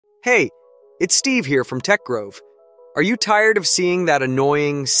Hey, it's Steve here from TechGrove. Are you tired of seeing that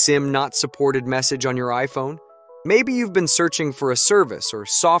annoying SIM not supported message on your iPhone? Maybe you've been searching for a service or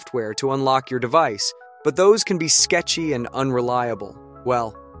software to unlock your device, but those can be sketchy and unreliable.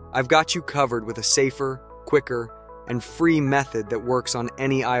 Well, I've got you covered with a safer, quicker, and free method that works on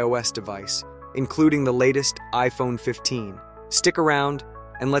any iOS device, including the latest iPhone 15. Stick around,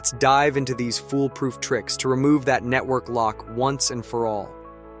 and let's dive into these foolproof tricks to remove that network lock once and for all.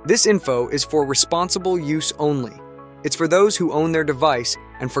 This info is for responsible use only. It's for those who own their device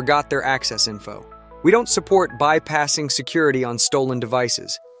and forgot their access info. We don't support bypassing security on stolen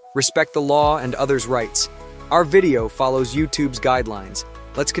devices. Respect the law and others' rights. Our video follows YouTube's guidelines.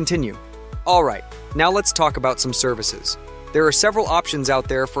 Let's continue. Alright, now let's talk about some services. There are several options out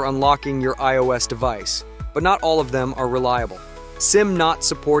there for unlocking your iOS device, but not all of them are reliable.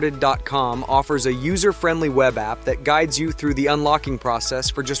 SIMNotSupported.com offers a user-friendly web app that guides you through the unlocking process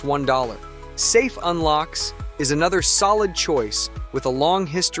for just $1. Safe Unlocks is another solid choice with a long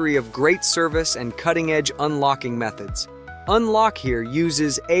history of great service and cutting-edge unlocking methods. Unlock Here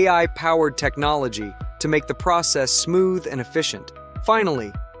uses AI-powered technology to make the process smooth and efficient.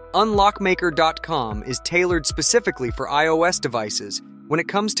 Finally, UnlockMaker.com is tailored specifically for iOS devices when it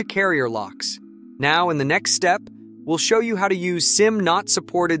comes to carrier locks. Now, in the next step, we'll show you how to use SIM Not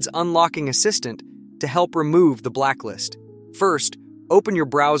Supported's unlocking assistant to help remove the blacklist. First, open your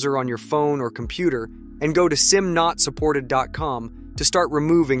browser on your phone or computer and go to simnotsupported.com to start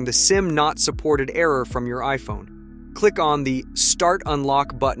removing the SIM Not Supported error from your iPhone. Click on the Start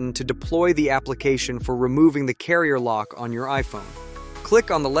Unlock button to deploy the application for removing the carrier lock on your iPhone.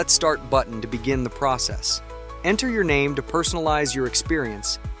 Click on the Let's Start button to begin the process. Enter your name to personalize your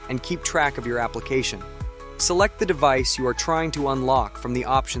experience and keep track of your application. Select the device you are trying to unlock from the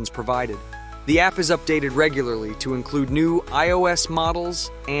options provided. The app is updated regularly to include new iOS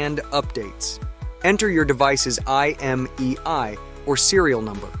models and updates. Enter your device's IMEI or serial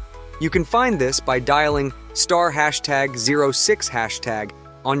number. You can find this by dialing *#06#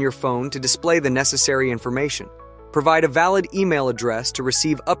 on your phone to display the necessary information. Provide a valid email address to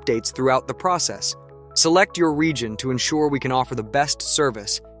receive updates throughout the process. Select your region to ensure we can offer the best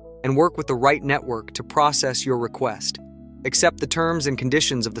service and work with the right network to process your request. Accept the terms and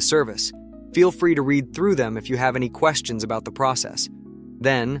conditions of the service. Feel free to read through them if you have any questions about the process.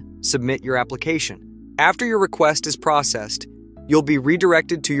 Then, submit your application. After your request is processed, you'll be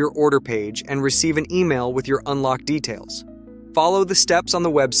redirected to your order page and receive an email with your unlock details. Follow the steps on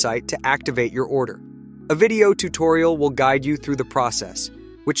the website to activate your order. A video tutorial will guide you through the process,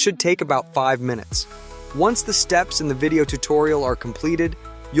 which should take about 5 minutes. Once the steps in the video tutorial are completed,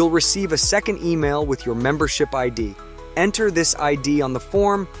 you'll receive a second email with your membership ID. Enter this ID on the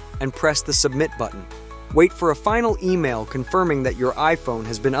form and press the Submit button. Wait for a final email confirming that your iPhone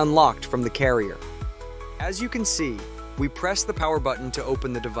has been unlocked from the carrier. As you can see, we press the power button to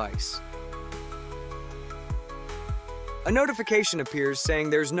open the device. A notification appears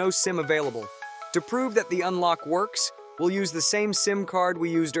saying there's no SIM available. To prove that the unlock works, we'll use the same SIM card we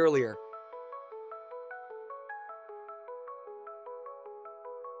used earlier.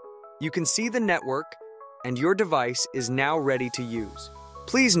 You can see the network, and your device is now ready to use.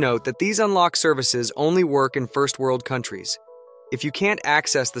 Please note that these unlock services only work in first world countries. If you can't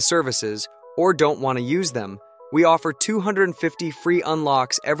access the services or don't want to use them, we offer 250 free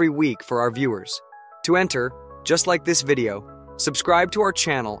unlocks every week for our viewers. To enter, just like this video, subscribe to our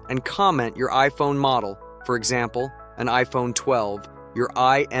channel and comment your iPhone model, for example, an iPhone 12, your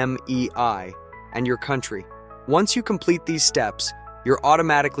IMEI, and your country. Once you complete these steps, you're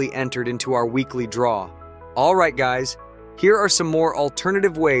automatically entered into our weekly draw. Alright guys, here are some more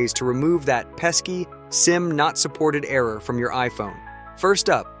alternative ways to remove that pesky SIM not supported error from your iPhone. First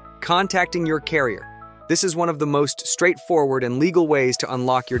up, contacting your carrier. This is one of the most straightforward and legal ways to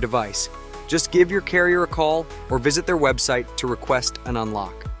unlock your device. Just give your carrier a call or visit their website to request an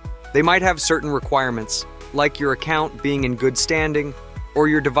unlock. They might have certain requirements, like your account being in good standing or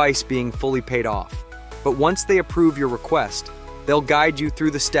your device being fully paid off. But once they approve your request, they'll guide you through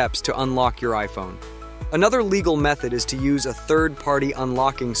the steps to unlock your iPhone. Another legal method is to use a third-party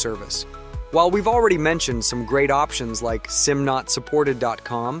unlocking service. While we've already mentioned some great options like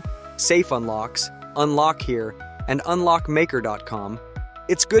simnotsupported.com, Safe Unlocks, Unlock Here, and UnlockMaker.com,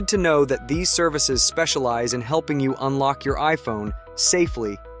 it's good to know that these services specialize in helping you unlock your iPhone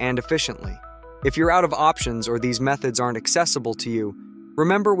safely and efficiently. If you're out of options or these methods aren't accessible to you,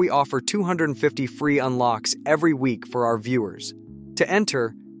 remember we offer 250 free unlocks every week for our viewers. To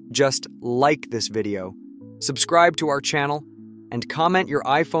enter, just like this video, subscribe to our channel, and comment your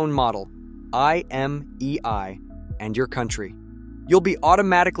iPhone model, IMEI, and your country. You'll be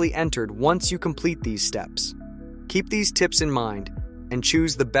automatically entered once you complete these steps. Keep these tips in mind and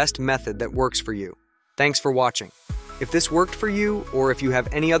choose the best method that works for you. Thanks for watching. If this worked for you, or if you have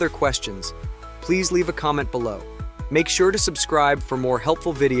any other questions, please leave a comment below. Make sure to subscribe for more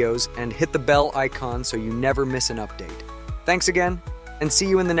helpful videos and hit the bell icon so you never miss an update. Thanks again, and see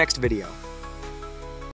you in the next video.